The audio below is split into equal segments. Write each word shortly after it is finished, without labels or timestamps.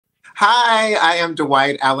Hi, I am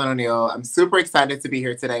Dwight Allen O'Neill. I'm super excited to be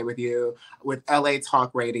here today with you with LA Talk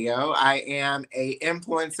Radio. I am a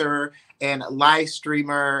influencer and live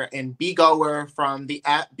streamer and Bigoer from the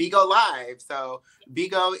app Bigo Live. So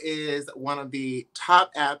Bigo is one of the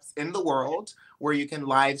top apps in the world where you can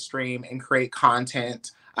live stream and create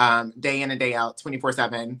content day in and day out,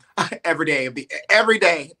 24/7, every day of the Every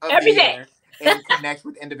day. year. And connect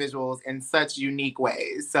with individuals in such unique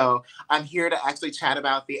ways. So I'm here to actually chat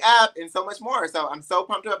about the app and so much more. So I'm so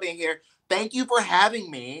pumped about being here. Thank you for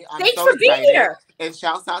having me. I'm Thanks so for being excited. here. And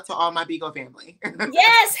shouts out to all my Bigo family.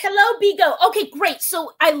 Yes. Hello, Bigo. Okay, great.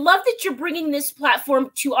 So I love that you're bringing this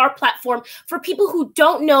platform to our platform for people who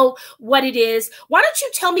don't know what it is. Why don't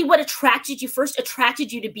you tell me what attracted you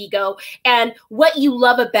to Bigo and what you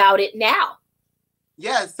love about it now?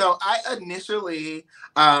 Yeah, so I initially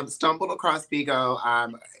stumbled across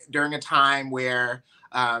Bigo during a time where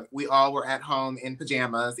we all were at home in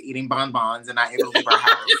pajamas eating bonbons and not able to leave our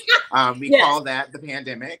house. We Yes. call that the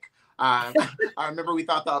pandemic. I remember we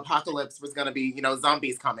thought the apocalypse was going to be,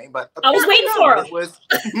 zombies coming, but I was waiting for it.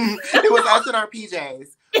 It was us in our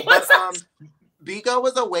PJs. But Bigo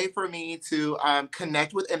was a way for me to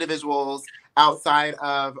connect with individuals outside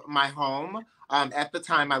of my home. At the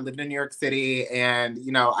time, I lived in New York City, and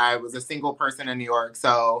I was a single person in New York,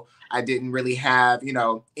 so I didn't really have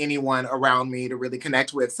anyone around me to really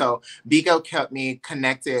connect with. So Bigo kept me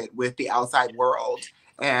connected with the outside world,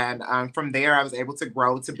 and from there, I was able to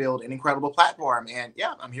grow to build an incredible platform. And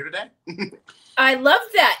yeah, I'm here today. I love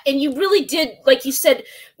that. And you really did, like you said,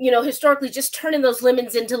 historically, just turning those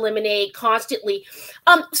lemons into lemonade constantly.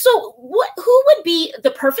 So who would be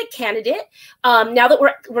the perfect candidate now that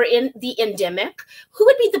we're in the endemic? Who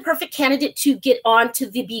would be the perfect candidate to get onto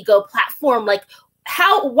the Bigo platform? Like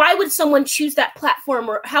why would someone choose that platform,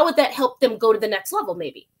 or how would that help them go to the next level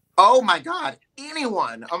maybe? Oh my God,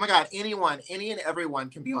 anyone. Oh my God, anyone, any and everyone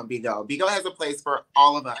can be on Bigo. Bigo has a place for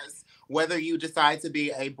all of us, whether you decide to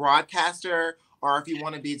be a broadcaster or if you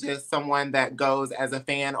want to be just someone that goes as a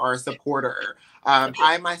fan or a supporter.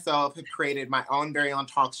 I myself have created my own very own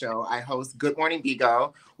talk show. I host Good Morning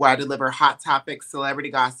Bigo, where I deliver hot topics, celebrity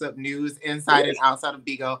gossip, news, inside and outside of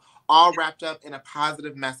Bigo, all wrapped up in a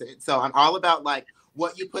positive message. So I'm all about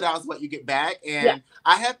what you put out is what you get back. And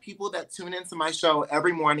I have people that tune into my show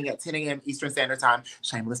every morning at 10 a.m. Eastern Standard Time,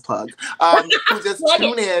 shameless plug, who just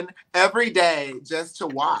tune in every day just to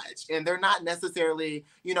watch. And they're not necessarily,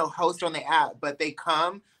 host on the app, but they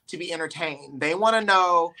come to be entertained. They want to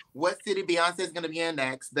know what city Beyonce is going to be in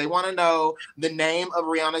next. They want to know the name of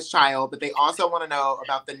Rihanna's child, but they also want to know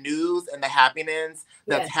about the news and the happenings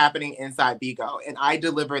that's happening inside Bigo. And I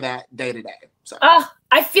deliver that day to day. So.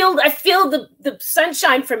 I feel the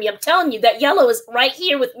sunshine from you. I'm telling you, that yellow is right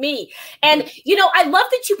here with me. And, I love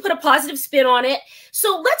that you put a positive spin on it.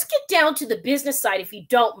 So let's get down to the business side, if you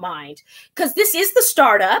don't mind, because this is the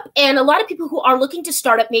startup. And a lot of people who are looking to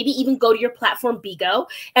start up, maybe even go to your platform, Bigo,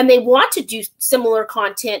 and they want to do similar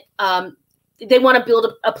content. They want to build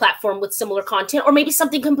a platform with similar content, or maybe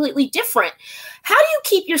something completely different. How do you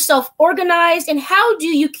keep yourself organized, and how do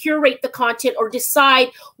you curate the content or decide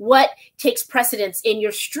what takes precedence in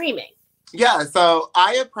your streaming? Yeah, so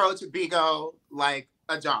I approach Bigo like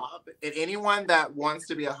a job. And anyone that wants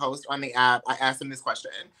to be a host on the app, I ask them this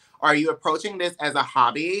question. Are you approaching this as a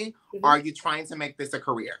hobby? Or are you trying to make this a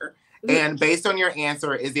career? And based on your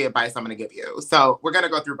answer is the advice I'm going to give you. So we're going to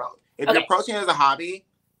go through both. If you're approaching it as a hobby,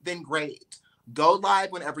 then great. Go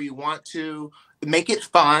live whenever you want to. Make it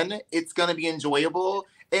fun. It's going to be enjoyable.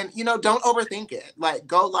 And, don't overthink it.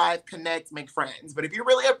 Go live, connect, make friends. But if you're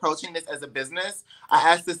really approaching this as a business, I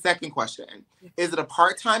ask the second question. Is it a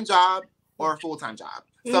part-time job or a full-time job?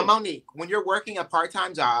 So, Monique, when you're working a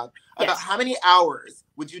part-time job, about how many hours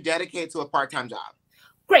would you dedicate to a part-time job?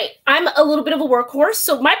 Great. I'm a little bit of a workhorse.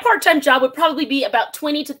 So my part-time job would probably be about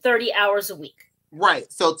 20 to 30 hours a week.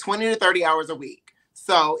 Right. So 20 to 30 hours a week.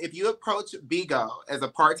 So if you approach Bigo as a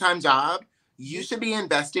part-time job, you should be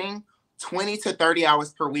investing 20 to 30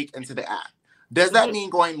 hours per week into the app. Does that mean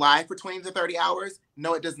going live for 20 to 30 hours?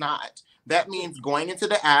 No, it does not. That means going into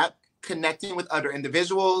the app, connecting with other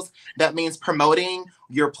individuals. That means promoting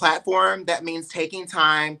your platform. That means taking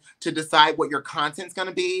time to decide what your content's going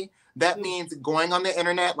to be. That means going on the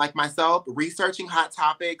internet like myself, researching hot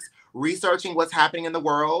topics, researching what's happening in the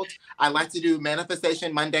world. I like to do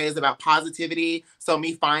Manifestation Mondays about positivity. So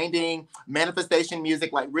me finding manifestation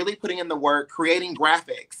music, really putting in the work, creating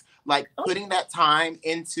graphics, putting that time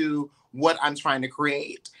into what I'm trying to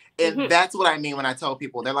create. And that's what I mean when I tell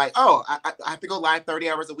people, they're like, oh, I have to go live 30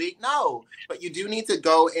 hours a week. No, but you do need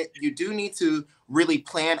to really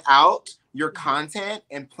plan out your content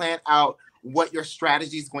and plan out what your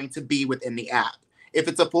strategy is going to be within the app. If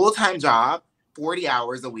it's a full-time job, 40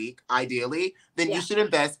 hours a week, ideally, then you should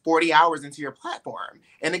invest 40 hours into your platform.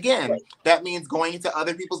 And again, that means going into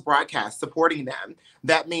other people's broadcasts, supporting them.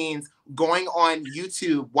 That means going on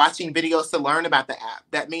YouTube, watching videos to learn about the app.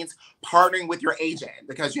 That means partnering with your agent,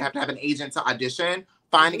 because you have to have an agent to audition,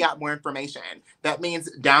 finding out more information. That means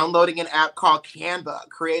downloading an app called Canva,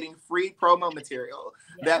 creating free promo material.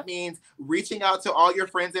 That means reaching out to all your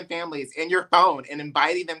friends and families in your phone and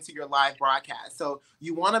inviting them to your live broadcast. So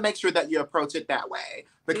you want to make sure that you approach it that way,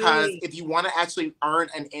 because if you want to actually earn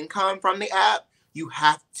an income from the app, you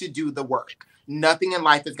have to do the work. Nothing in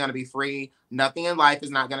life is going to be free. Nothing in life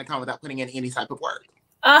is not going to come without putting in any type of work.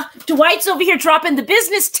 Dwight's over here dropping the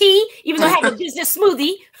business tea, even though I have a business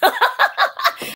smoothie.